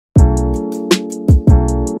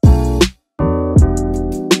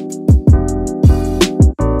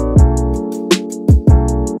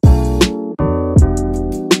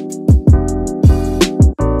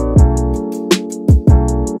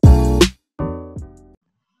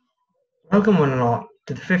Welcome one and all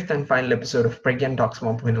to the fifth and final episode of Pragyan Talks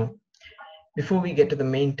 1.0. Before we get to the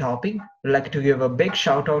main topic, we'd like to give a big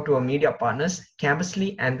shout out to our media partners,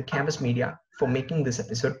 Campusly and the Campus Media, for making this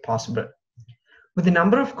episode possible. With the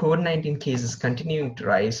number of COVID-19 cases continuing to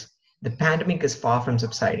rise, the pandemic is far from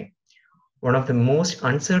subsiding. One of the most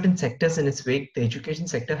uncertain sectors in its wake, the education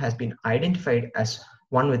sector has been identified as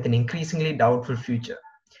one with an increasingly doubtful future.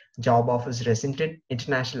 Job offers rescinded,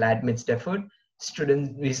 international admits deferred,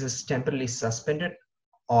 student visas temporarily suspended.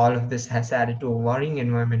 All of this has added to a worrying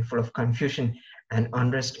environment full of confusion and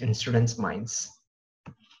unrest in students' minds.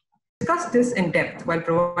 Discuss this in depth while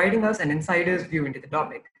providing us an insider's view into the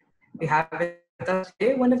topic. We have with us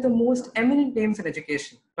today one of the most eminent names in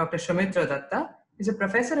education. Dr. Soumitra Dutta is a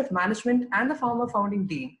professor of management and the former founding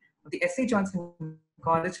dean of the S.C. Johnson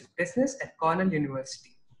College of Business at Cornell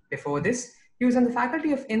University. Before this, he was on the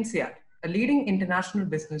faculty of INSEAD, a leading international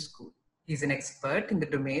business school. He's an expert in the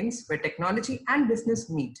domains where technology and business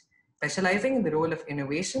meet, specializing in the role of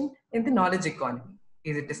innovation in the knowledge economy.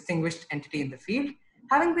 He is a distinguished entity in the field,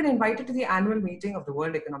 having been invited to the annual meeting of the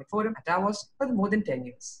World Economic Forum at Davos for more than 10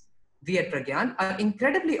 years. We at Pragyan are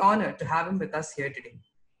incredibly honored to have him with us here today.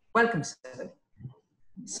 Welcome, sir.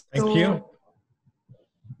 Thank you.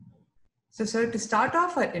 So, sir, to start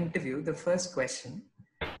off our interview, the first question,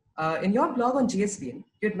 in your blog on GSBN,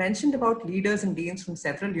 you had mentioned about leaders and deans from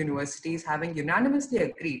several universities having unanimously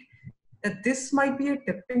agreed that this might be a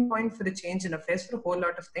tipping point for the change in affairs for a whole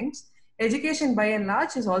lot of things. Education, by and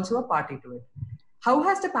large, is also a party to it. How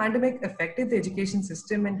has the pandemic affected the education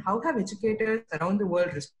system, and how have educators around the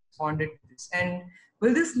world responded to this? And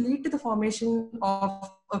will this lead to the formation of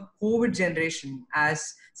a COVID generation,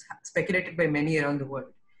 as speculated by many around the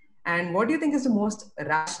world? And what do you think is the most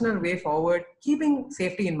rational way forward, keeping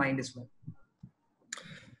safety in mind as well?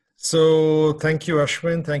 So thank you,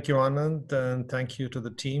 Ashwin. Thank you, Anand. And thank you to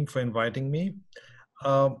the team for inviting me.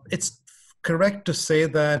 It's correct to say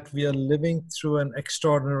that we are living through an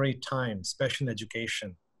extraordinary time, especially in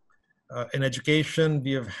education. In education,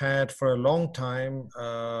 we have had for a long time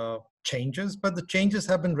changes, but the changes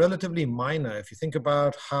have been relatively minor. If you think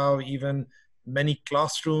about how even many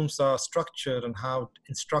classrooms are structured and how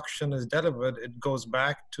instruction is delivered, it goes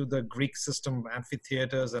back to the Greek system of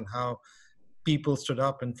amphitheaters and how people stood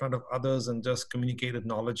up in front of others and just communicated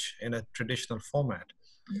knowledge in a traditional format.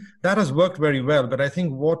 That has worked very well, but I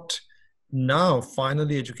think what now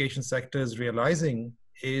finally education sector is realizing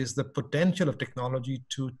is the potential of technology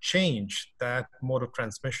to change that mode of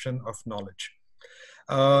transmission of knowledge.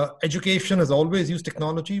 Education has always used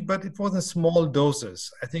technology, but it was in small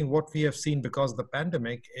doses. I think what we have seen because of the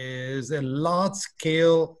pandemic is a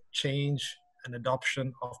large-scale change and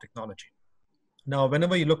adoption of technology. Now,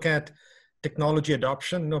 whenever you look at technology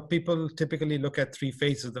adoption, people typically look at three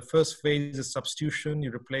phases. The first phase is substitution.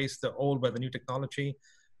 You replace the old by the new technology.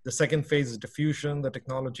 The second phase is diffusion. The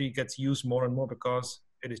technology gets used more and more because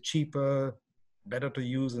it is cheaper, better to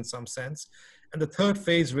use in some sense. And the third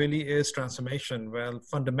phase really is transformation. Well,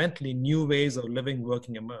 fundamentally, new ways of living,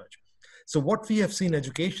 working emerge. So what we have seen in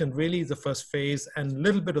education really is the first phase and a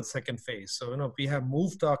little bit of the second phase. So, we have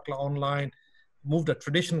moved our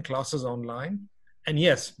traditional classes online. And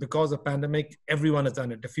yes, because of pandemic, everyone has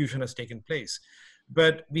done it. Diffusion has taken place.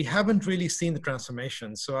 But we haven't really seen the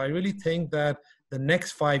transformation. So I really think that the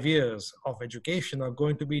next 5 years of education are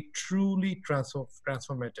going to be truly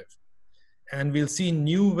transformative. And we'll see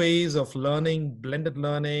new ways of learning, blended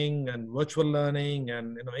learning and virtual learning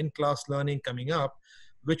and in-class learning coming up,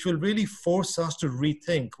 which will really force us to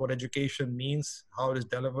rethink what education means, how it is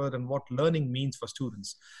delivered, and what learning means for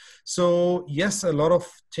students. So yes, a lot of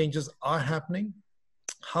changes are happening.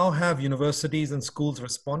 How have universities and schools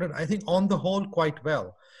responded? I think on the whole, quite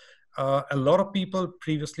well. A lot of people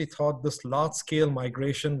previously thought this large-scale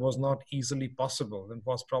migration was not easily possible and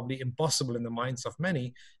was probably impossible in the minds of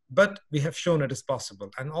many, but we have shown it is possible.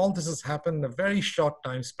 And all this has happened in a very short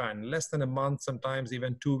time span, less than a month, sometimes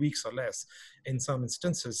even 2 weeks or less in some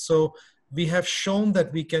instances. So we have shown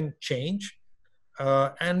that we can change,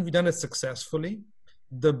 and we've done it successfully.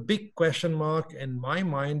 The big question mark in my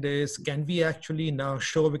mind is, can we actually now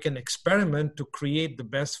show we can experiment to create the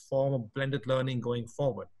best form of blended learning going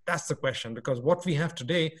forward? That's the question, because what we have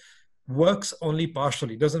today works only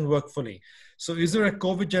partially, doesn't work fully. So is there a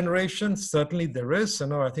COVID generation? Certainly there is.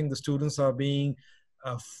 I think the students are being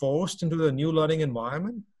forced into the new learning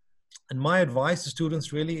environment. And my advice to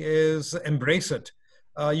students really is embrace it.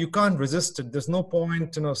 You can't resist it. There's no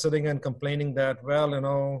point, sitting and complaining that,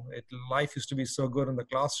 life used to be so good in the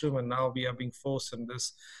classroom and now we are being forced in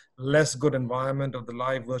this less good environment of the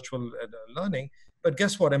live virtual learning. But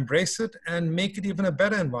guess what? Embrace it and make it even a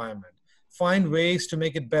better environment. find ways to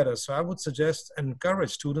make it better. So I would suggest and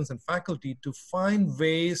encourage students and faculty to find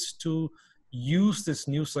ways to use these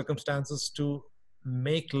new circumstances to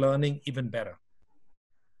make learning even better.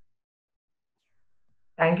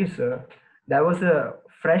 Thank you, sir. That was a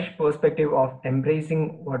fresh perspective of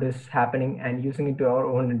embracing what is happening and using it to our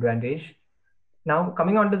own advantage. Now,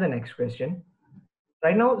 coming on to the next question.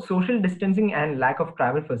 Right now, social distancing and lack of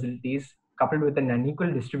travel facilities, coupled with an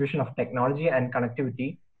unequal distribution of technology and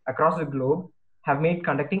connectivity across the globe, have made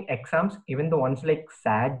conducting exams, even the ones like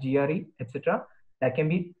SAT, GRE, etc., that can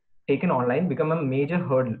be taken online, become a major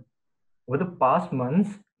hurdle. Over the past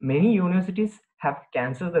months, many universities have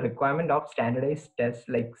cancelled the requirement of standardized tests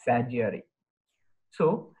like SAT, GRE.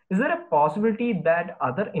 So, is there a possibility that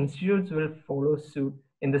other institutes will follow suit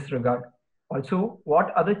in this regard? Also,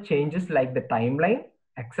 what other changes like the timeline,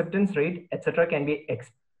 acceptance rate, etc., can be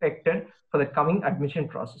expected for the coming admission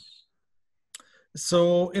process?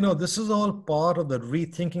 So, this is all part of the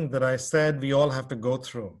rethinking that I said we all have to go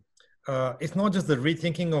through. It's not just the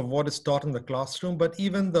rethinking of what is taught in the classroom, but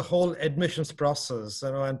even the whole admissions process,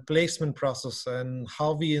 and placement process and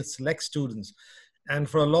how we select students. And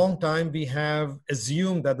for a long time, we have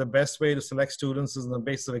assumed that the best way to select students is on the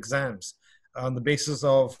basis of exams, on the basis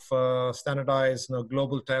of standardized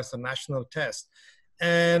global tests and national tests.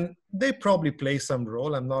 And they probably play some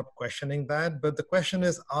role. I'm not questioning that. But the question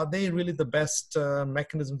is, are they really the best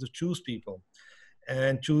mechanism to choose people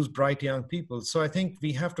and choose bright young people? So I think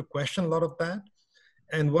we have to question a lot of that.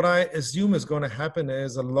 And what I assume is going to happen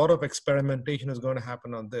is a lot of experimentation is going to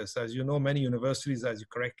happen on this. As you know, many universities, as you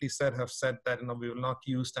correctly said, have said that we will not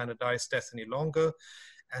use standardized tests any longer,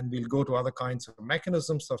 and we'll go to other kinds of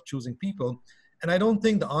mechanisms of choosing people. And I don't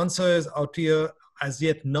think the answer is out here as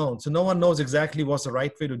yet known. So no one knows exactly what's the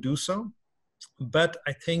right way to do so. But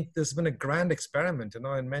I think there's been a grand experiment,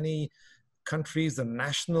 in many countries, the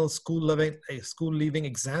national school leaving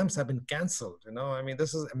exams have been canceled.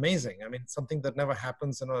 This is amazing. Something that never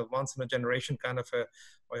happens, once in a generation kind of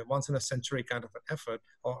or once in a century kind of an effort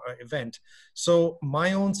or event. So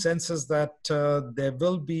my own sense is that there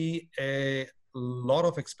will be a lot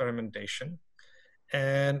of experimentation,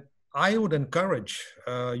 and I would encourage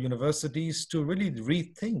universities to really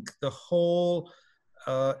rethink the whole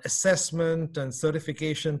assessment and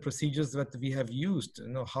certification procedures that we have used.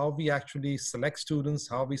 How we actually select students,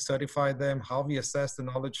 how we certify them, how we assess the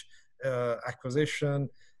knowledge acquisition,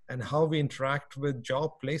 and how we interact with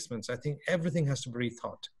job placements. I think everything has to be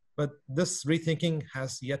rethought. But this rethinking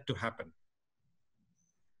has yet to happen.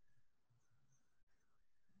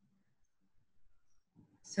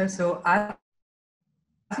 So as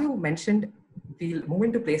you mentioned, we'll move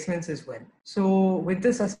into placements as well. So with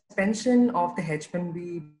the suspension of the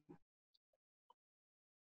H-1B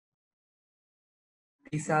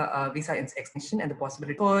visa extension and the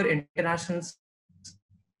possibility for international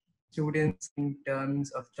students in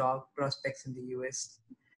terms of job prospects in the US,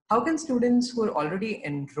 how can students who are already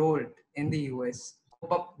enrolled in the US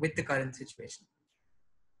cope up with the current situation?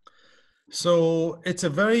 So it's a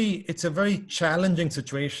very challenging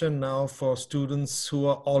situation now for students who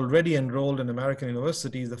are already enrolled in American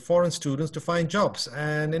universities, the foreign students, to find jobs.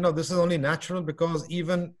 And this is only natural because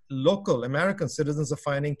even local American citizens are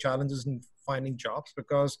finding challenges in finding jobs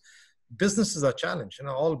because businesses are challenged.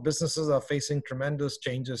 All businesses are facing tremendous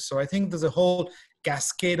changes. So I think there's a whole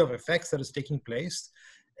cascade of effects that is taking place.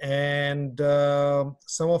 And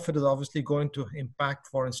some of it is obviously going to impact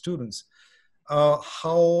foreign students.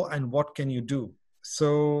 How and what can you do?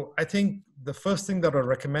 So I think the first thing that I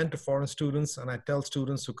recommend to foreign students, and I tell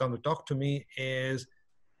students who come to talk to me, is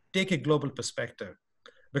take a global perspective.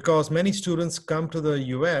 Because many students come to the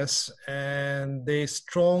US and they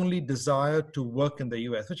strongly desire to work in the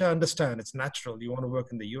US, which I understand. It's natural. You want to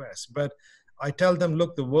work in the US. But I tell them,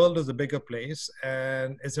 look, the world is a bigger place,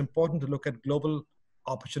 and it's important to look at global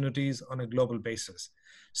opportunities on a global basis.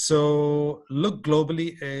 So look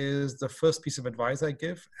globally is the first piece of advice I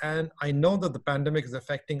give. And I know that the pandemic is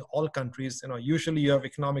affecting all countries. Usually you have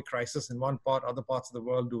economic crisis in one part, other parts of the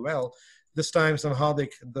world do well. This time somehow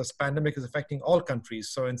this pandemic is affecting all countries.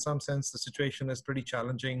 So in some sense, the situation is pretty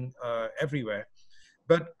challenging everywhere.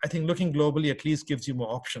 But I think looking globally at least gives you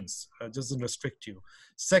more options, doesn't restrict you.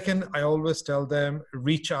 Second, I always tell them,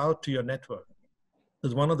 reach out to your network.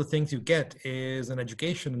 Because one of the things you get is an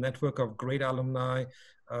education, a network of great alumni,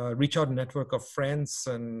 reach out a network of friends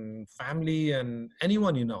and family and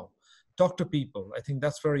anyone you know. Talk to people. I think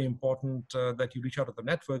that's very important that you reach out to the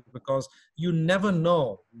network because you never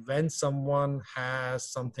know when someone has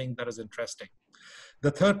something that is interesting.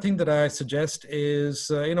 The third thing that I suggest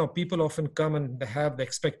is, people often come and they have the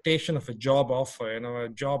expectation of a job offer, a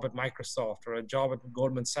job at Microsoft or a job at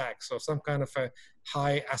Goldman Sachs or some kind of a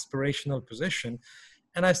high aspirational position.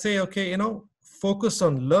 And I say, okay, focus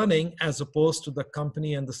on learning as opposed to the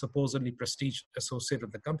company and the supposedly prestige associated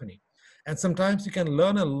with the company. And sometimes you can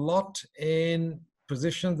learn a lot in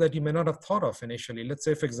positions that you may not have thought of initially. Let's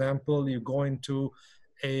say, for example, you go into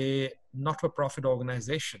a not-for-profit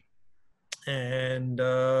organization and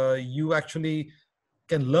you actually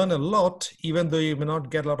can learn a lot, even though you may not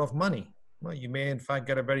get a lot of money. Well, you may, in fact,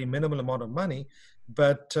 get a very minimal amount of money,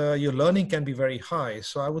 but your learning can be very high.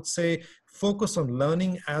 So I would say focus on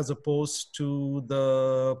learning as opposed to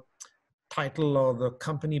the title or the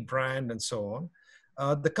company brand and so on.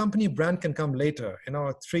 The company brand can come later.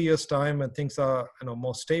 3 years time when things are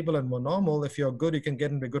more stable and more normal. If you're good, you can get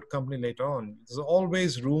into a good company later on. There's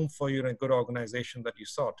always room for you in a good organization that you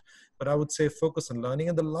sought. But I would say focus on learning.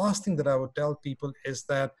 And the last thing that I would tell people is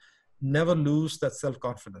that never lose that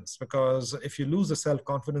self-confidence, because if you lose the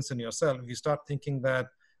self-confidence in yourself, if you start thinking that,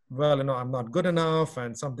 well, I'm not good enough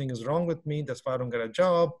and something is wrong with me, that's why I don't get a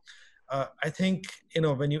job. I think,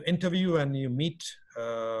 when you interview and you meet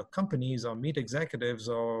companies or meet executives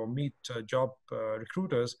or meet job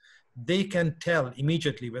recruiters, they can tell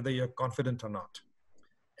immediately whether you're confident or not.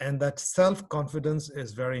 And that self-confidence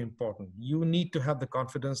is very important. You need to have the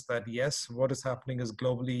confidence that, yes, what is happening is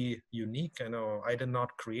globally unique. I did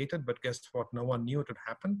not create it, but guess what? No one knew it would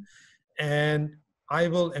happen. And I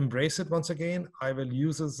will embrace it once again. I will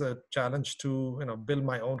use it as a challenge to, build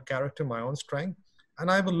my own character, my own strength. And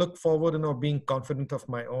I will look forward, being confident of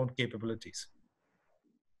my own capabilities.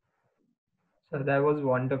 So that was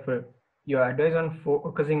wonderful. Your advice on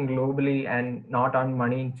focusing globally and not on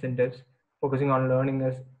money incentives, focusing on learning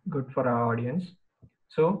is good for our audience.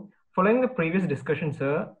 So, following the previous discussion,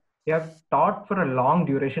 sir, you have taught for a long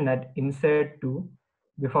duration at INSEAD 2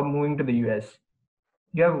 before moving to the US.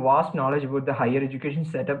 You have vast knowledge about the higher education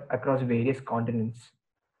setup across various continents.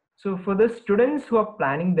 So, for the students who are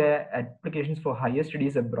planning their applications for higher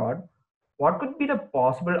studies abroad, what could be the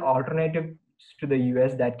possible alternatives to the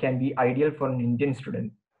US that can be ideal for an Indian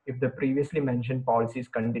student if the previously mentioned policies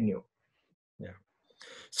continue? Yeah.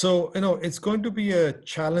 So, it's going to be a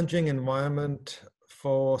challenging environment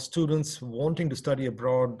for students wanting to study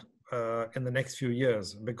abroad in the next few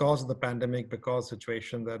years because of the pandemic, because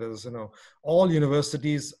situation that is, all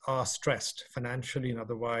universities are stressed financially and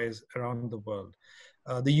otherwise around the world.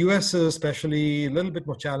 The US is especially a little bit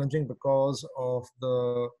more challenging because of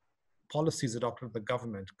the policies adopted by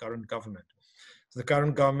the current government. So the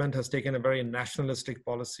current government has taken a very nationalistic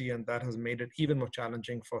policy, and that has made it even more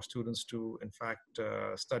challenging for students to, in fact,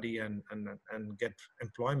 study and get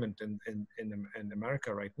employment in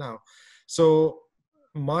America right now. So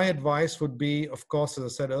my advice would be, of course, as I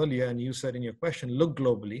said earlier, and you said in your question, look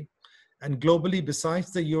globally. And globally,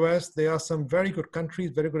 besides the US, there are some very good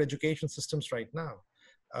countries, very good education systems right now.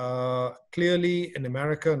 Clearly in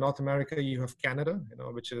America, North America, you have Canada,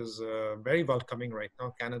 which is very welcoming right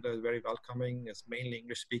now. Canada is very welcoming. It's mainly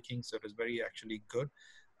English speaking, so it is very actually good.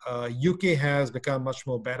 UK has become much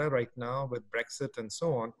more better right now with Brexit and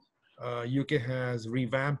so on. UK has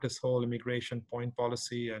revamped its whole immigration point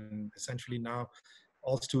policy, and essentially now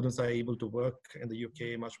all students are able to work in the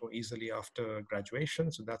UK much more easily after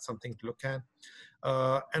graduation. So that's something to look at.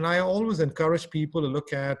 And I always encourage people to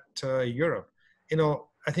look at Europe.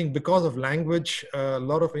 I think because of language, a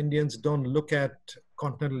lot of Indians don't look at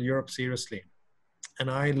continental Europe seriously.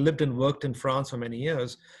 And I lived and worked in France for many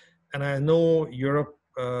years, and I know Europe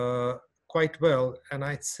quite well. And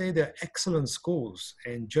I'd say there are excellent schools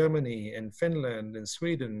in Germany, in Finland, in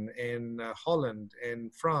Sweden, in Holland,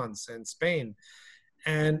 in France, in Spain.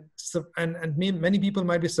 And many people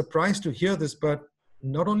might be surprised to hear this, but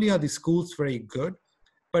not only are these schools very good,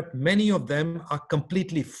 but many of them are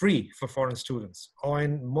completely free for foreign students, or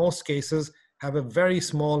in most cases have a very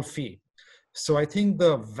small fee. So I think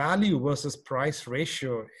the value versus price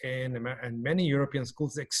ratio in many European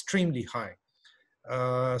schools is extremely high.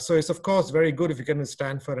 So it's of course very good if you get in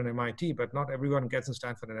Stanford and MIT, but not everyone gets in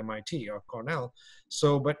Stanford and MIT or Cornell.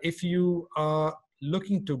 So, but if you are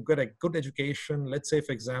looking to get a good education, let's say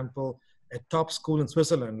for example, a top school in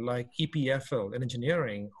Switzerland like EPFL in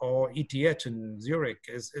engineering or ETH in Zurich,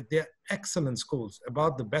 they're excellent schools,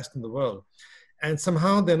 about the best in the world. And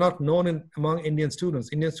somehow they're not known among Indian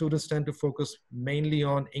students. Indian students tend to focus mainly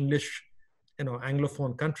on English,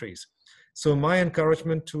 Anglophone countries. So my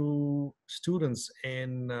encouragement to students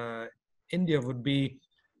in India would be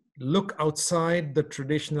look outside the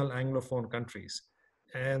traditional Anglophone countries.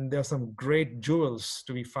 And there are some great jewels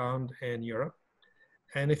to be found in Europe.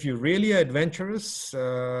 And if you really are adventurous,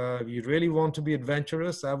 you really want to be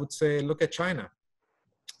adventurous, I would say look at China.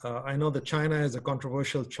 I know that China is a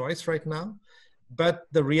controversial choice right now, but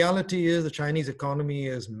the reality is the Chinese economy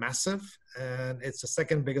is massive and it's the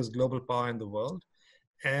second biggest global power in the world.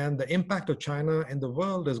 And the impact of China in the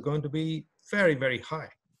world is going to be very, very high.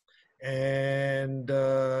 And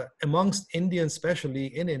amongst Indians,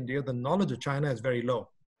 especially in India, the knowledge of China is very low,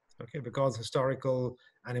 okay, because historical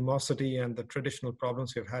animosity and the traditional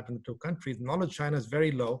problems we've had in the two countries, knowledge of China is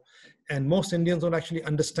very low. And most Indians don't actually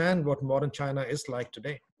understand what modern China is like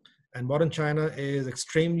today. And modern China is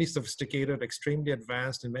extremely sophisticated, extremely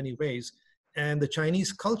advanced in many ways. And the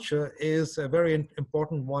Chinese culture is a very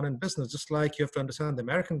important one in business. Just like you have to understand the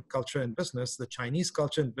American culture in business, the Chinese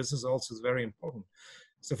culture in business also is very important.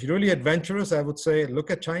 So if you're really adventurous, I would say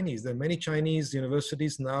look at Chinese. There are many Chinese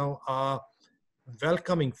universities now are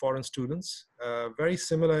welcoming foreign students, very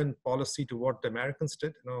similar in policy to what the Americans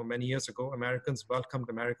did. You know, many years ago, Americans welcomed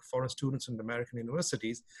foreign students in the American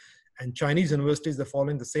universities, and Chinese universities are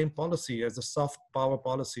following the same policy as the soft power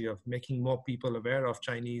policy of making more people aware of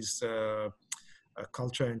Chinese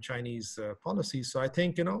culture and Chinese policies. So I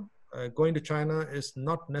think, you know, going to China is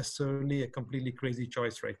not necessarily a completely crazy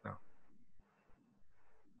choice right now.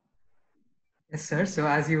 Yes, sir. So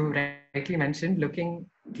as you rightly mentioned, looking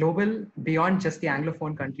global beyond just the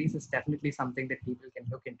Anglophone countries is definitely something that people can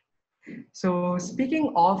look into. So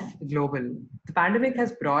speaking of global, the pandemic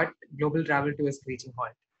has brought global travel to a screeching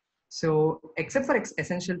halt. So except for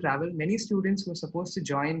essential travel, many students who are supposed to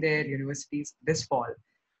join their universities this fall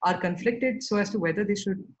are conflicted so as to whether they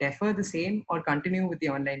should defer the same or continue with the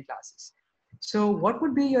online classes. So what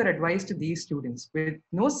would be your advice to these students with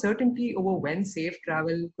no certainty over when safe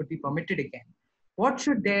travel could be permitted again? What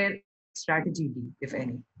should their strategy be, if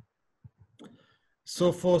any?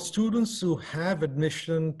 So for students who have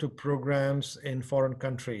admission to programs in foreign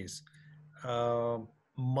countries, uh,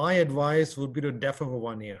 my advice would be to defer for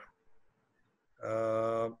 1 year.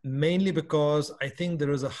 Mainly because I think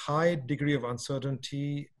there is a high degree of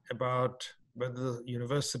uncertainty about whether the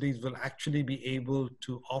universities will actually be able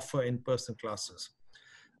to offer in-person classes.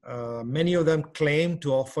 Many of them claim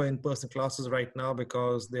to offer in-person classes right now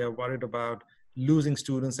because they are worried about losing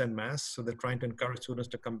students en masse. So they're trying to encourage students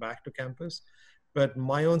to come back to campus. But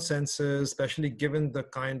my own sense is, especially given the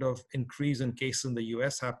kind of increase in cases in the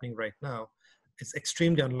US happening right now, it's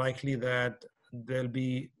extremely unlikely that there'll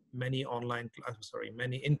be many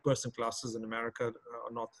many in-person classes in America,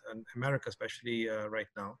 North America, especially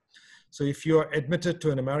right now. So if you are admitted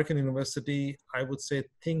to an American university, I would say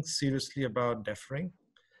think seriously about deferring.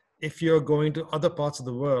 If you're going to other parts of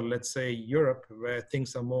the world, let's say Europe, where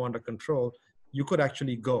things are more under control, you could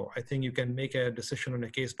actually go. I think you can make a decision on a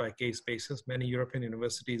case-by-case basis. Many European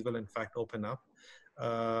universities will in fact open up.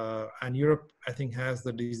 And Europe, I think, has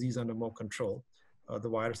the disease under more control, the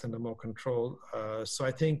virus under more control. So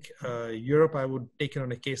I think Europe, I would take it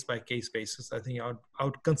on a case-by-case basis. I think I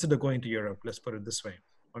would consider going to Europe, let's put it this way,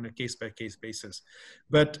 on a case-by-case basis.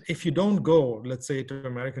 But if you don't go, let's say, to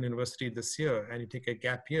American University this year and you take a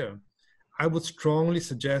gap year, I would strongly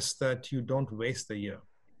suggest that you don't waste the year.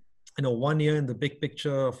 You know, 1 year in the big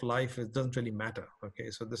picture of life, it doesn't really matter. Okay,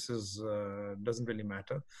 so this is doesn't really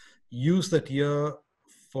matter. Use that year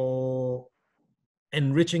for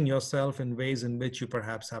enriching yourself in ways in which you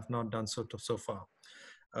perhaps have not done so far.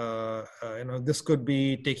 You know, this could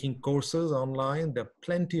be taking courses online. There are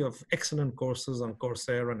plenty of excellent courses on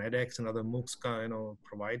Coursera and edX and other MOOCs, you know,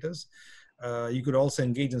 providers. You could also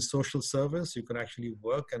engage in social service. You could actually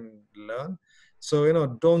work and learn. So, you know,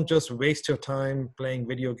 don't just waste your time playing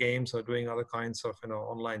video games or doing other kinds of, you know,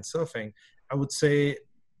 online surfing. I would say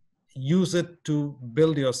use it to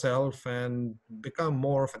build yourself and become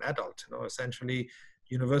more of an adult. You know, essentially,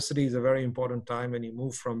 university is a very important time when you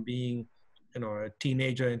move from being, you know, a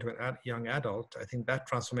teenager into a young adult. I think that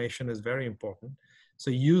transformation is very important. So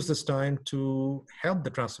use this time to help the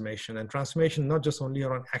transformation, and transformation not just only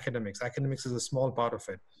around academics. Academics is a small part of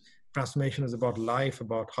it. Transformation is about life,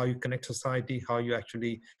 about how you connect society, how you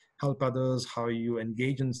actually help others, how you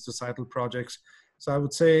engage in societal projects. So I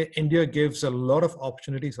would say India gives a lot of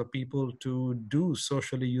opportunities for people to do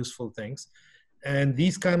socially useful things. And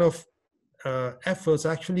these kind of efforts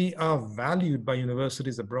actually are valued by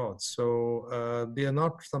universities abroad. So they are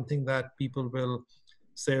not something that people will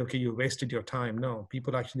say, okay, you wasted your time. No,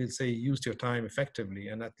 people actually say you used your time effectively.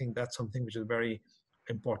 And I think that's something which is very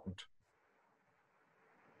important.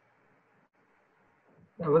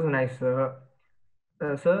 That was nice, sir.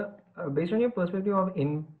 Sir, based on your perspective of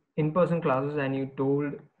in-person classes, and you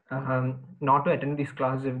told not to attend these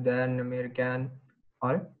classes if they're in American,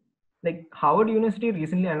 or like Harvard University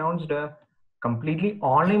recently announced completely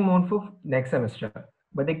online mode for next semester,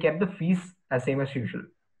 but they kept the fees as same as usual.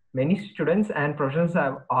 Many students and professionals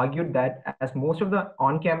have argued that as most of the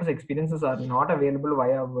on-campus experiences are not available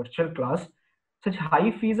via virtual class, such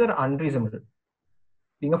high fees are unreasonable.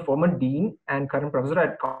 Being a former dean and current professor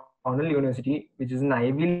at Cornell University, which is an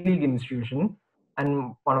Ivy League institution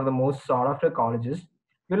and one of the most sought after colleges,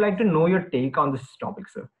 we'd like to know your take on this topic,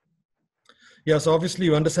 sir. Yes, obviously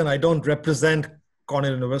you understand I don't represent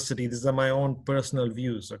Cornell University. These are my own personal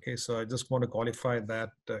views. Okay, so I just want to qualify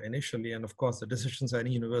that initially. And of course, the decisions at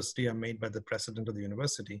any university are made by the president of the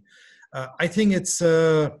university. I think it's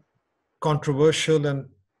a controversial and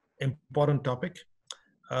important topic.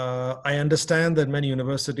 I understand that many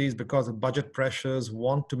universities, because of budget pressures,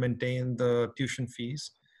 want to maintain the tuition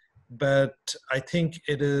fees, but I think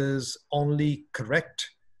it is only correct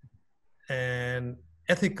and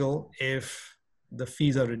ethical if the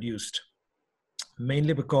fees are reduced,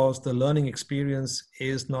 mainly because the learning experience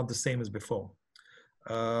is not the same as before.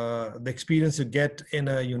 The experience you get in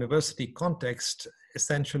a university context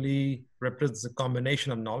essentially represents a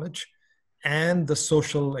combination of knowledge and the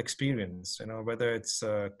social experience, you know, whether it's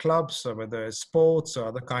clubs or whether it's sports or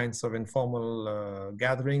other kinds of informal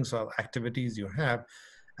gatherings or activities you have.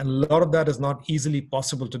 And a lot of that is not easily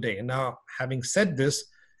possible today. And now, having said this,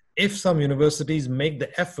 if some universities make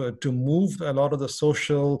the effort to move a lot of the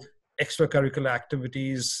social extracurricular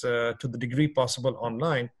activities to the degree possible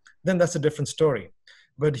online, then that's a different story.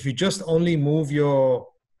 But if you just only move your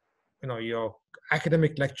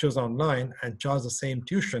academic lectures online and charge the same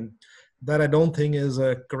tuition, that I don't think is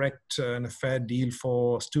a correct and a fair deal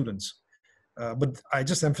for students. But I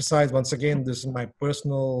just emphasize once again, this is my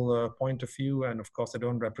personal point of view. And of course, I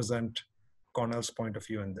don't represent Cornell's point of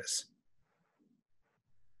view in this.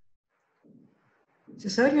 So,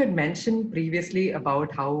 sir, you had mentioned previously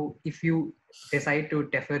about how if you decide to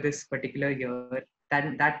defer this particular year,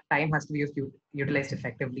 then that time has to be utilized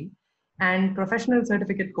effectively. And professional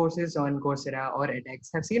certificate courses on Coursera or edX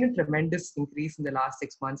have seen a tremendous increase in the last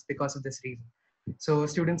 6 months because of this reason. So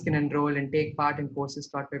students can enroll and take part in courses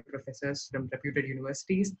taught by professors from reputed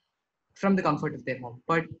universities from the comfort of their home.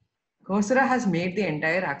 But Coursera has made the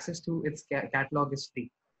entire access to its catalog is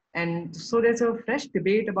free. And so there's a fresh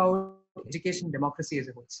debate about education democracy as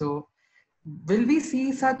a whole. So will we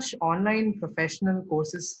see such online professional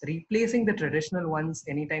courses replacing the traditional ones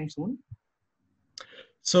anytime soon?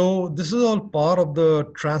 So this is all part of the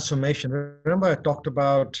transformation. Remember, I talked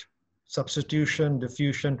about substitution,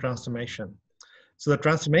 diffusion, transformation. So the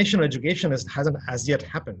transformation of education hasn't as yet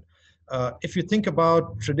happened. If you think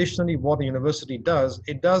about traditionally what a university does,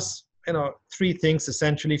 it does three things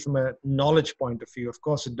essentially from a knowledge point of view. Of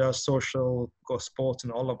course, it does social, sports,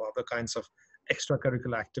 and all of other kinds of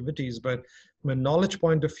extracurricular activities. But from a knowledge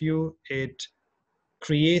point of view, it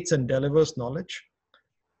creates and delivers knowledge.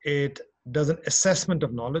 It does an assessment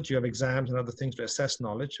of knowledge. You have exams and other things to assess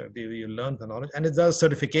knowledge. You learn the knowledge. And it does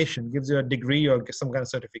certification, gives you a degree or some kind of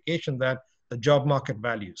certification that the job market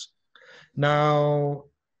values. Now,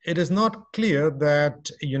 it is not clear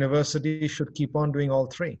that a university should keep on doing all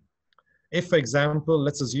three. If, for example,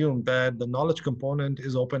 let's assume that the knowledge component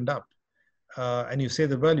is opened up, and you say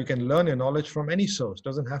that, well, you can learn your knowledge from any source. It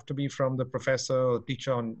doesn't have to be from the professor or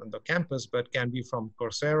teacher on the campus, but can be from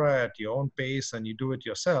Coursera at your own pace, and you do it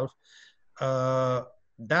yourself.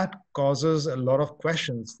 That causes a lot of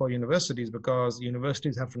questions for universities, because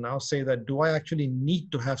universities have to now say that, do I actually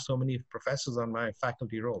need to have so many professors on my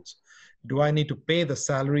faculty roles? Do I need to pay the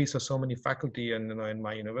salaries for so many faculty in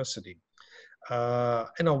my university?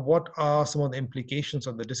 What are some of the implications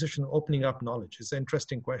of the decision opening up knowledge? It's an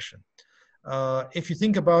interesting question. If you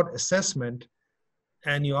think about assessment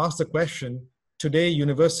and you ask the question, today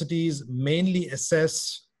universities mainly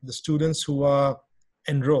assess the students who are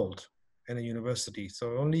enrolled in a university.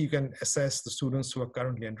 So only you can assess the students who are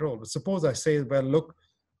currently enrolled. But suppose I say, well, look,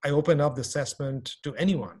 I open up the assessment to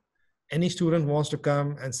anyone. Any student wants to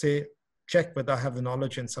come and say, check whether I have the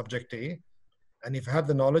knowledge in subject A. And if I have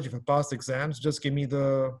the knowledge, if I pass the exams, just give me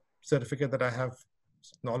the certificate that I have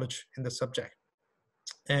knowledge in the subject.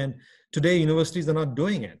 And today, universities are not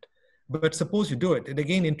doing it. But suppose you do it. It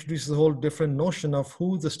again introduces a whole different notion of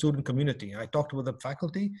who's the student community. I talked about the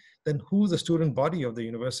faculty, then who's the student body of the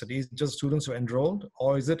university? Is it just students who are enrolled,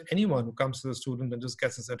 or is it anyone who comes to the student and just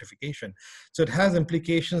gets a certification? So it has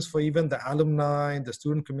implications for even the alumni, the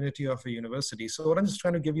student community of a university. So what I'm just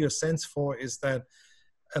trying to give you a sense for is that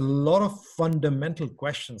a lot of fundamental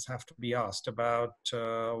questions have to be asked about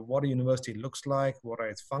what a university looks like, what are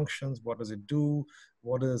its functions, what does it do,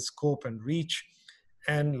 what is scope and reach.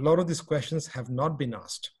 And a lot of these questions have not been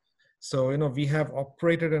asked. So, we have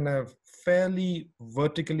operated in a fairly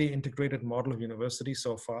vertically integrated model of university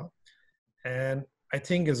so far. And I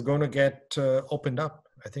think is going to get opened up.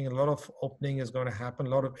 I think a lot of opening is going to happen. A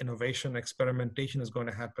lot of innovation, experimentation is going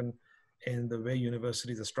to happen in the way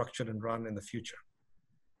universities are structured and run in the future.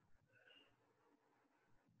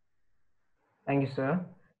 Thank you, sir.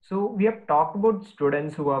 So we have talked about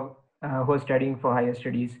students who are studying for higher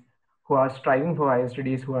studies, who are striving for higher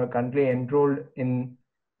studies, who are currently enrolled in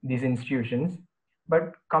these institutions.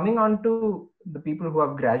 But coming on to the people who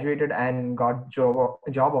have graduated and got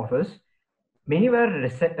job offers, many were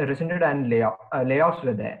rescinded and layoffs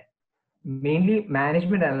were there. Mainly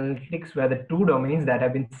management analytics were the two domains that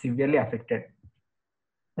have been severely affected.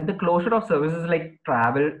 And the closure of services like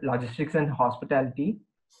travel, logistics, and hospitality,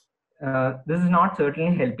 this is not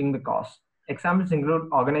certainly helping the cause. Examples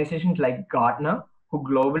include organizations like Gartner, who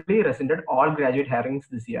globally rescinded all graduate hirings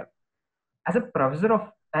this year. As a professor of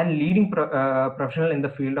and leading professional in the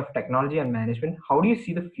field of technology and management, how do you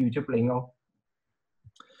see the future playing out?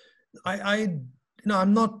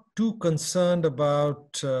 I'm not too concerned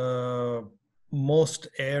about most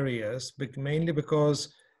areas, mainly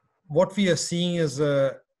because what we are seeing is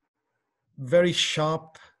a very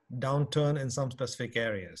sharp downturn in some specific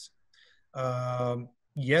areas.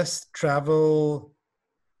 Yes, travel,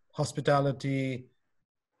 hospitality,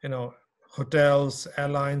 hotels,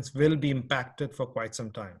 airlines will be impacted for quite some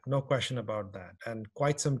time. No question about that. And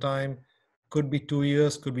quite some time could be 2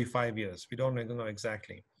 years, could be 5 years. We don't know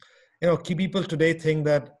exactly. Key people today think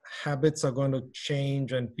that habits are going to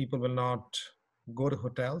change and people will not go to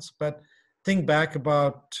hotels. But think back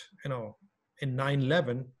about, in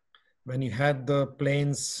 9/11, when you had the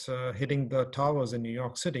planes hitting the towers in New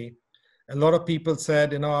York City, a lot of people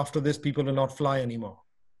said, after this, people will not fly anymore.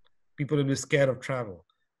 People will be scared of travel.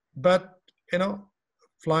 But,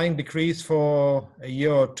 flying decreased for a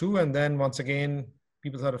year or two, and then once again,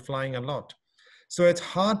 people started flying a lot. So it's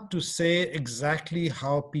hard to say exactly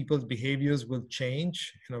how people's behaviors will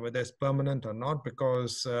change, whether it's permanent or not,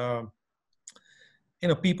 because,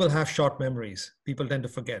 people have short memories. People tend to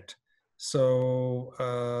forget. So,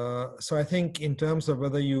 so I think in terms of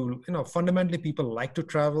whether fundamentally people like to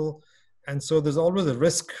travel. And so there's always a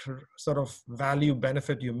risk sort of value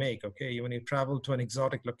benefit you make. Okay. When you travel to an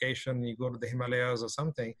exotic location, you go to the Himalayas or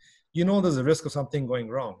something, there's a risk of something going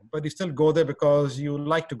wrong, but you still go there because you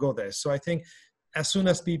like to go there. So I think as soon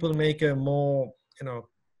as people make a more,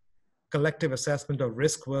 collective assessment of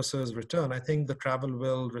risk versus return, I think the travel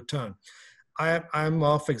will return. I'm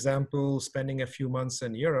for example, spending a few months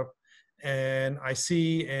in Europe, and I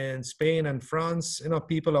see in Spain and France,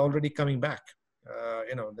 people are already coming back.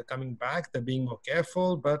 They're coming back, they're being more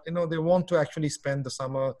careful, but, they want to actually spend the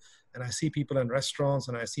summer. And I see people in restaurants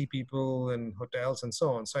and I see people in hotels and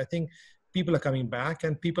so on. So I think people are coming back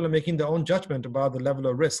and people are making their own judgment about the level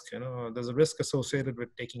of risk. There's a risk associated with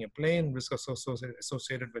taking a plane, risk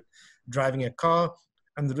associated with driving a car,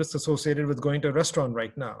 and the risk associated with going to a restaurant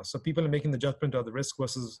right now. So people are making the judgment of the risk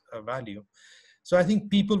versus value. So I think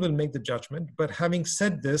people will make the judgment. But having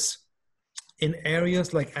said this, in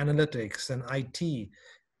areas like analytics and IT,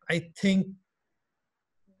 I think,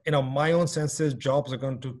 my own sense is jobs are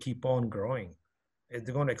going to keep on growing.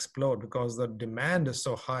 They're going to explode because the demand is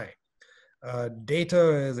so high. Data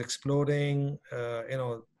is exploding.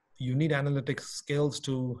 You need analytics skills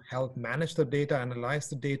to help manage the data, analyze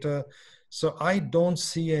the data. So I don't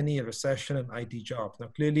see any recession in IT jobs. Now,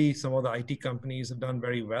 clearly, some of the IT companies have done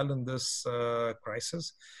very well in this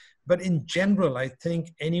crisis. But in general, I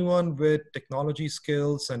think anyone with technology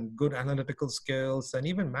skills and good analytical skills and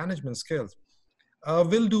even management skills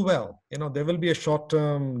will do well. There will be a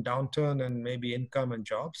short-term downturn in maybe income and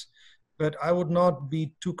jobs, but I would not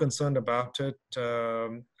be too concerned about it.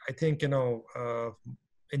 I think,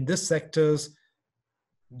 in this sectors,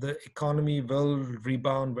 the economy will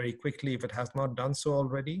rebound very quickly if it has not done so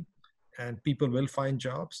already, and people will find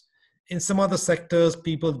jobs. In some other sectors,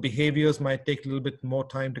 people's behaviors might take a little bit more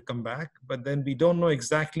time to come back, but then we don't know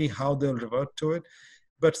exactly how they'll revert to it.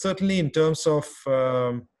 But certainly in terms of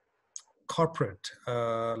corporate,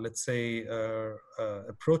 let's say,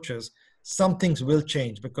 approaches, some things will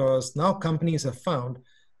change because now companies have found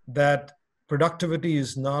that productivity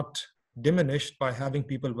is not diminished by having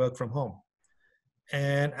people work from home.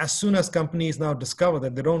 And as soon as companies now discover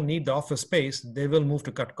that they don't need the office space, they will move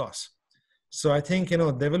to cut costs. So I think,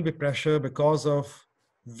 there will be pressure because of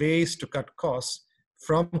ways to cut costs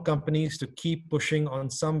from companies to keep pushing on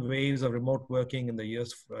some ways of remote working in the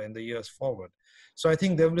years forward. So I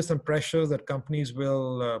think there will be some pressures that companies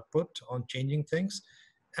will put on changing things,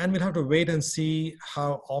 and we'll have to wait and see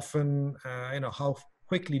how often, how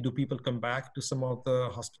quickly do people come back to some of the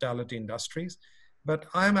hospitality industries. But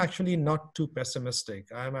I'm actually not too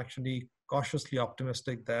pessimistic. I'm actually cautiously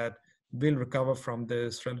optimistic that we'll recover from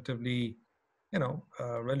this relatively,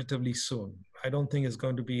 relatively soon. I don't think it's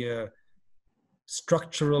going to be a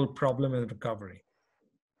structural problem in recovery.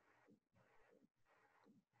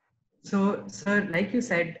 So, sir, like you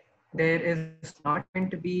said, there is not going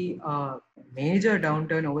to be a major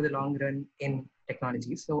downturn over the long run in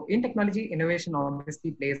technology. So, in technology, innovation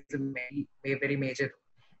obviously plays a very major role.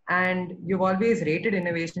 And you've always rated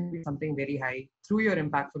innovation to be something very high through your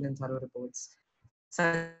impactful and thorough reports,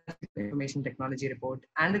 such as the Information Technology Report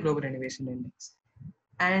and the Global Innovation Index.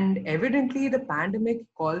 And evidently, the pandemic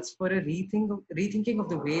calls for a rethinking of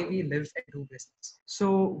the way we live and do business.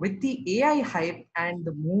 So, with the AI hype and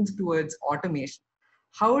the move towards automation,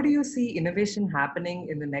 how do you see innovation happening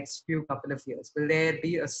in the next few couple of years? Will there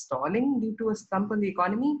be a stalling due to a slump in the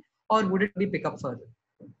economy, or would it be pick up further?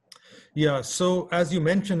 Yeah, so as you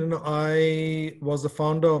mentioned, I was the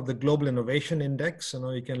founder of the Global Innovation Index.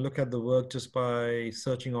 You can look at the work just by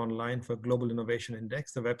searching online for Global Innovation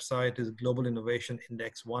Index. The website is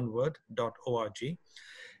globalinnovationindex.org.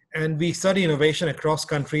 And we study innovation across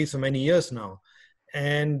countries for many years now.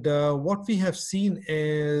 And what we have seen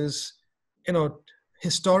is,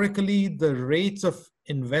 historically, the rates of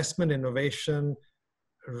investment innovation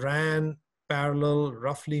ran parallel,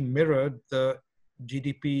 roughly mirrored the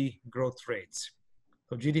GDP growth rates.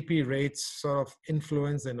 So GDP rates sort of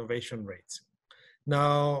influence the innovation rates.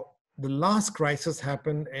 Now, the last crisis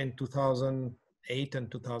happened in 2008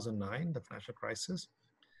 and 2009, the financial crisis.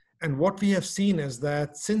 And what we have seen is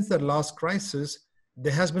that since the last crisis,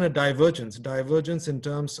 there has been a divergence in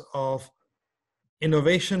terms of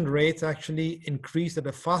innovation rates actually increased at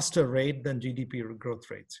a faster rate than GDP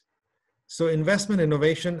growth rates. So investment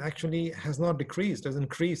innovation actually has not decreased, has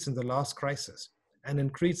increased in the last crisis and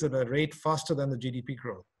increased at a rate faster than the GDP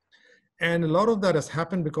growth. And a lot of that has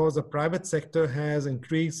happened because the private sector has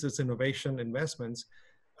increased its innovation investments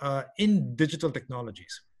in digital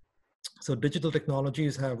technologies. So digital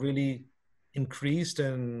technologies have really increased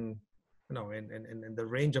in the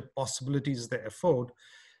range of possibilities they afford.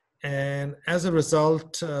 And as a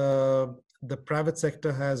result, the private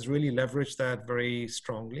sector has really leveraged that very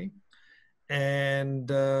strongly.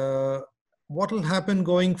 And what will happen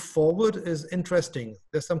going forward is interesting.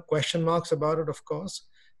 There's some question marks about it, of course.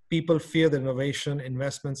 People fear that innovation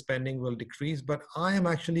investment spending will decrease, but I am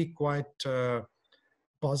actually quite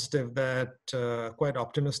positive that, quite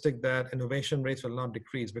optimistic that innovation rates will not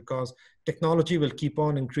decrease because technology will keep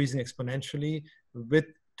on increasing exponentially.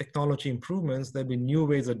 With technology improvements, there'll be new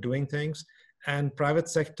ways of doing things. And private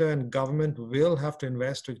sector and government will have to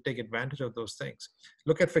invest to take advantage of those things.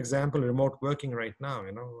 Look at, for example, remote working right now.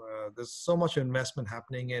 There's so much investment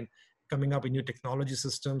happening in coming up with new technology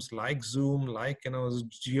systems like Zoom, like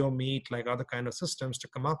GeoMeet, like other kind of systems to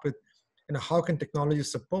come up with how can technology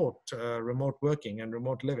support remote working and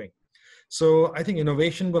remote living. So I think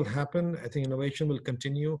innovation will happen. I think innovation will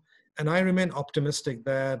continue. And I remain optimistic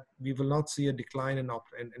that we will not see a decline in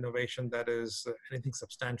innovation that is anything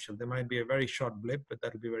substantial. There might be a very short blip, but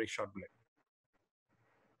that will be a very short blip.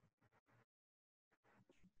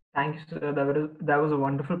 Thank you, sir. That was a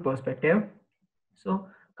wonderful perspective. So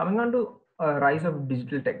coming on to rise of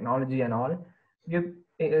digital technology and all, we've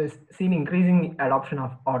seen increasing adoption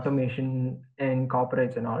of automation in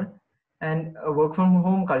corporates and all, and work from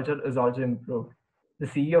home culture is also improved. The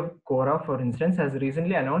CEO of Quora, for instance, has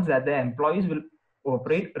recently announced that their employees will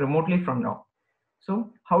operate remotely from now.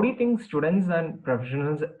 So how do you think students and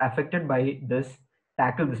professionals affected by this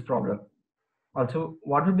tackle this problem? Also,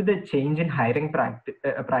 what will be the change in hiring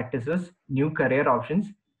practices, new career options,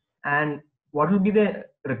 and what will be the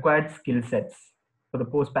required skill sets for the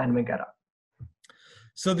post-pandemic era?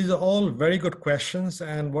 So these are all very good questions.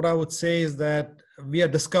 And what I would say is that we are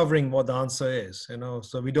discovering what the answer is,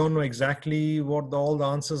 so we don't know exactly what all the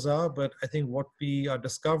answers are, but I think what we are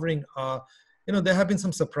discovering are, there have been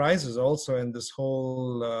some surprises also in this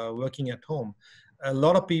whole working at home. A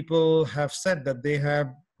lot of people have said that they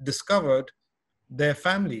have discovered their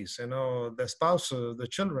families, their spouses, the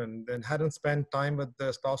children, and hadn't spent time with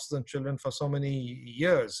their spouses and children for so many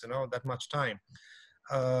years, that much time.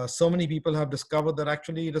 So many people have discovered that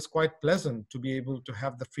actually it is quite pleasant to be able to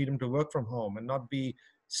have the freedom to work from home and not be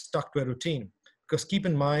stuck to a routine. Because keep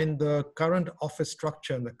in mind, the current office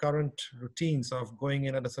structure and the current routines of going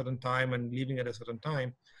in at a certain time and leaving at a certain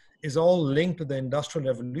time is all linked to the Industrial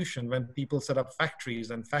Revolution, when people set up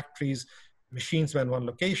factories, and factories, machines were in one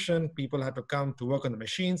location, people had to come to work on the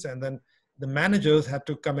machines, and then the managers had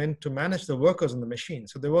to come in to manage the workers on the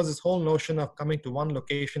machines. So there was this whole notion of coming to one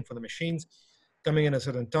location for the machines, coming in a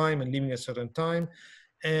certain time and leaving a certain time.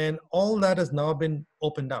 And all that has now been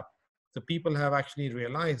opened up. So people have actually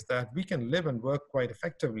realized that we can live and work quite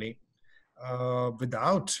effectively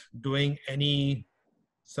without doing any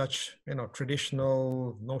such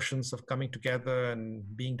traditional notions of coming together and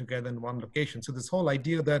being together in one location. So this whole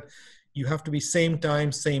idea that you have to be same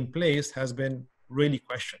time, same place has been really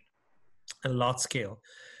questioned at large scale.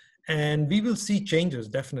 And we will see changes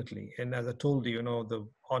definitely. And as I told you,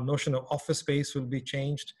 our notion of office space will be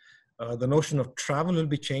changed. The notion of travel will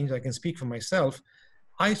be changed. I can speak for myself.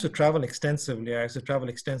 I used to travel extensively. I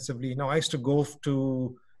used to go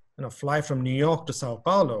to, fly from New York to Sao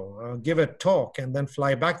Paulo, give a talk, and then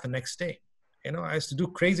fly back the next day. I used to do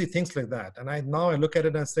crazy things like that. And now I look at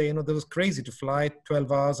it and say, that was crazy to fly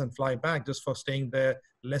 12 hours and fly back just for staying there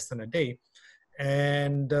less than a day.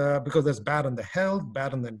 And because that's bad on the health,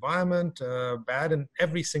 bad on the environment, bad in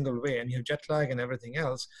every single way, and you have jet lag and everything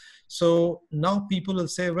else. So now people will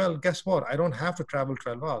say, well, guess what? I don't have to travel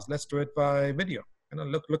 12 hours. Let's do it by video.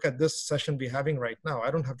 Look at this session we're having right now.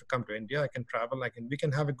 I don't have to come to India. I can travel. We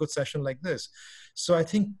can have a good session like this. So I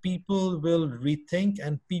think people will rethink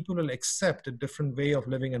and people will accept a different way of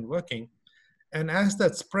living and working. And as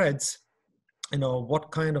that spreads,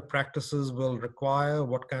 what kind of practices will require,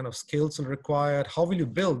 what kind of skills will require, how will you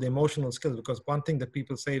build the emotional skills? Because one thing that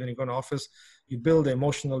people say when you go to office, you build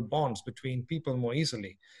emotional bonds between people more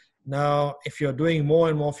easily. Now, if you're doing more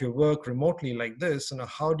and more of your work remotely like this,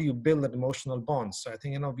 how do you build that emotional bonds? So I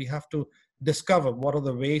think, we have to discover what are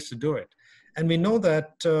the ways to do it. And we know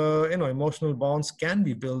that, emotional bonds can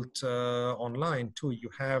be built online too.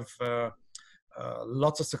 You have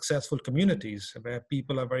lots of successful communities where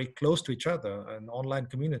people are very close to each other, and online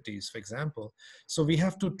communities, for example. So we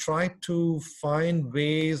have to try to find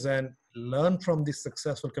ways and learn from these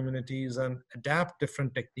successful communities and adapt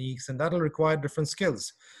different techniques, and that'll require different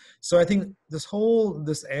skills. So I think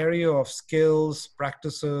this area of skills,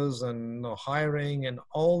 practices, and hiring and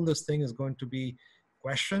all this thing is going to be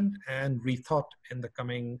questioned and rethought in the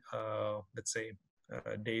coming,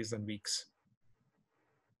 days and weeks.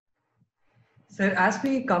 Sir, as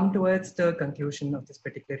we come towards the conclusion of this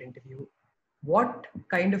particular interview, what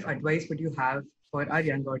kind of advice would you have for our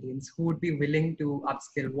young audience who would be willing to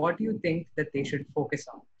upskill? What do you think that they should focus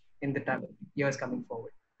on in the years coming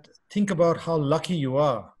forward? Think about how lucky you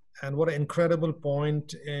are and what an incredible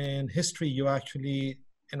point in history you actually,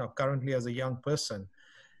 currently as a young person.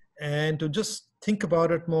 And to just think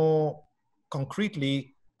about it more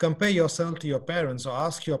concretely, compare yourself to your parents or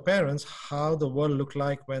ask your parents how the world looked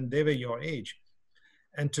like when they were your age.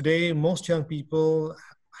 And today, most young people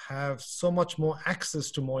have so much more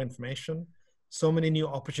access to more information, so many new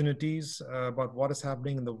opportunities about what is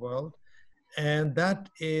happening in the world. And that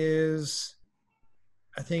is,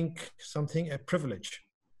 I think, a privilege.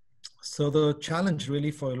 So the challenge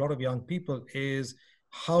really for a lot of young people is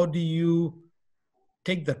how do you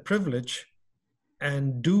take that privilege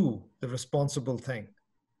and do the responsible thing?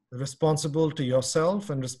 Responsible to yourself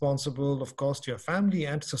and responsible, of course, to your family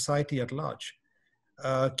and society at large.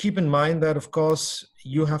 Keep in mind that, of course,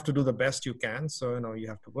 you have to do the best you can. So, you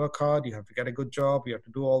have to work hard, you have to get a good job, you have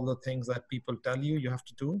to do all the things that people tell you you have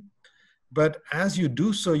to do. But as you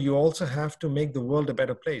do so, you also have to make the world a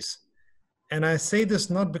better place. And I say this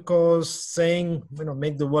not because saying,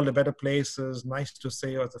 make the world a better place is nice to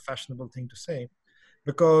say or it's a fashionable thing to say,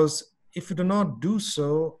 because if you do not do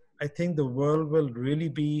so, I think the world will really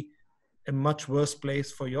be a much worse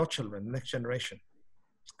place for your children, next generation.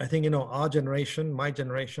 I think, our generation, my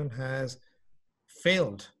generation has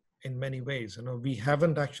failed in many ways. We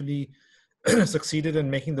haven't actually succeeded in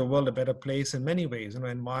making the world a better place in many ways.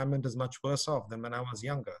 Environment is much worse off than when I was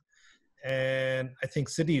younger. And I think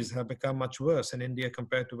cities have become much worse in India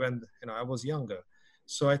compared to when, I was younger.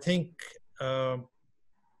 So I think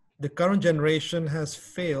the current generation has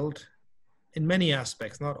failed in many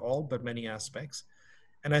aspects, not all, but many aspects.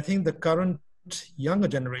 And I think the current younger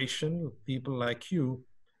generation, people like you,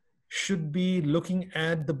 should be looking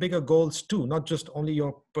at the bigger goals too, not just only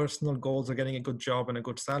your personal goals of getting a good job and a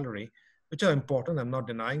good salary, which are important, I'm not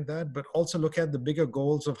denying that, but also look at the bigger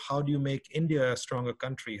goals of how do you make India a stronger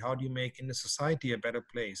country? How do you make Indian society a better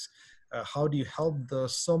place? How do you help the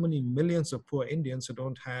so many millions of poor Indians who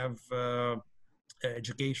don't have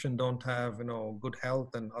education, don't have good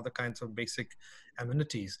health and other kinds of basic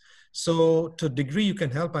amenities? So to a degree you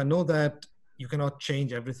can help. I know that you cannot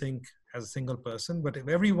change everything as a single person, but if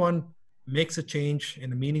everyone makes a change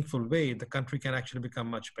in a meaningful way, the country can actually become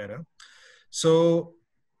much better. So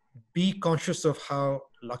be conscious of how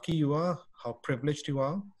lucky you are, how privileged you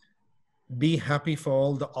are. Be happy for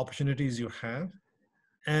all the opportunities you have,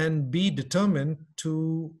 and be determined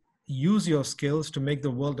to use your skills to make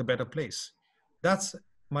the world a better place. That's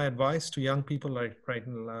my advice to young people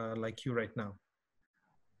like you right now.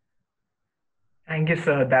 Thank you,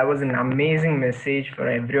 sir. That was an amazing message for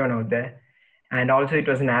everyone out there. And also, it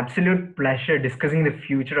was an absolute pleasure discussing the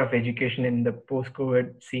future of education in the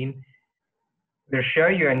post-COVID scene. We're sure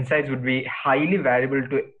your insights would be highly valuable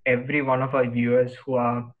to every one of our viewers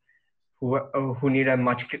who need a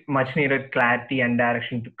much needed clarity and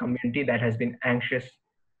direction to community that has been anxious.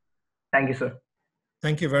 Thank you, sir.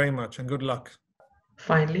 Thank you very much, and good luck.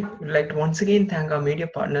 Finally, we'd like to once again thank our media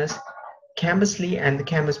partners, Campusly and the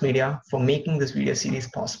Campus Media, for making this video series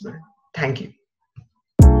possible. Thank you.